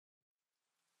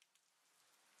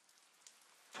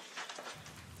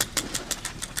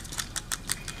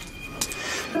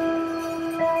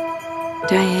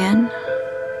Diane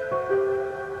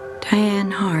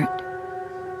Hart.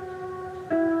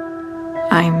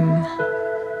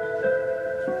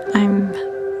 I'm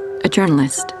a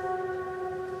journalist.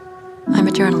 I'm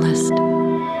a journalist.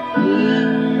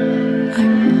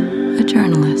 I'm a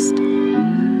journalist.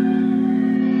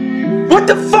 What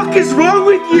the fuck is wrong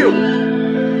with you?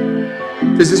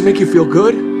 Does this make you feel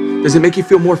good? Does it make you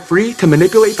feel more free to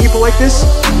manipulate people like this?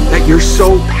 That you're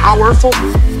so powerful?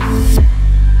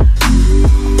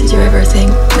 Did you ever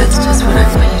think that's just what I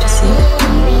want you to see?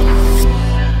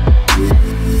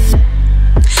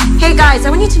 Hey guys, I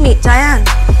want you to meet Diane.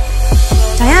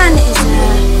 Diane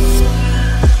is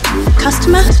a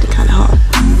customer, actually kind of hot.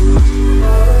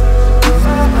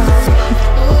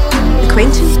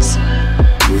 Acquaintance.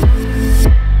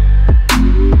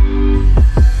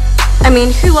 I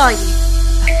mean, who are you?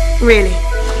 Really?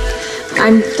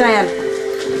 I'm Diane.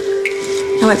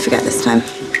 I won't forget this time.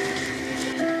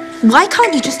 Why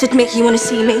can't you just admit you want to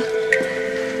see me? I'm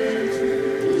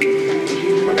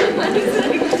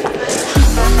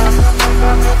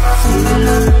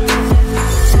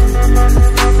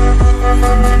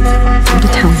to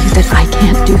tell you that I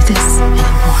can't do this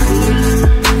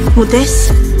anymore. Well, this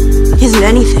isn't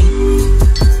anything,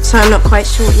 so I'm not quite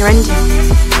sure what you're ending.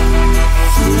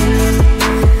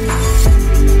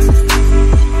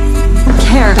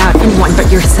 Care about anyone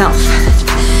but yourself.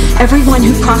 Everyone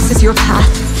who crosses your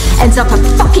path ends up a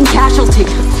fucking casualty.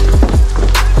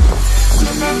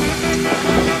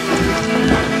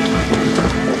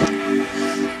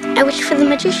 I wish for the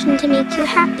magician to make you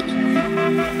happy.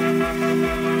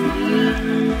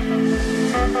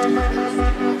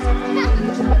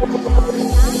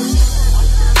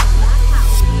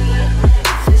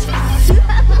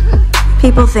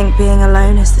 People think being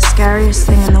alone is the scariest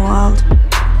thing in the world.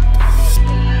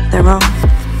 They're wrong.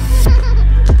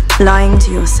 Lying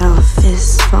to yourself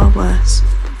is far worse.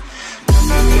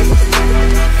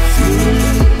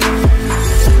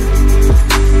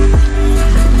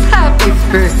 Happy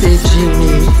birthday,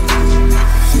 Jeannie.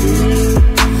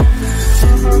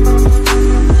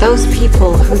 Those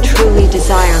people who truly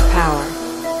desire power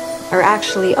are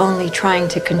actually only trying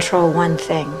to control one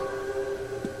thing.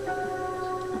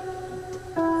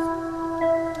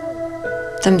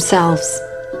 Themselves.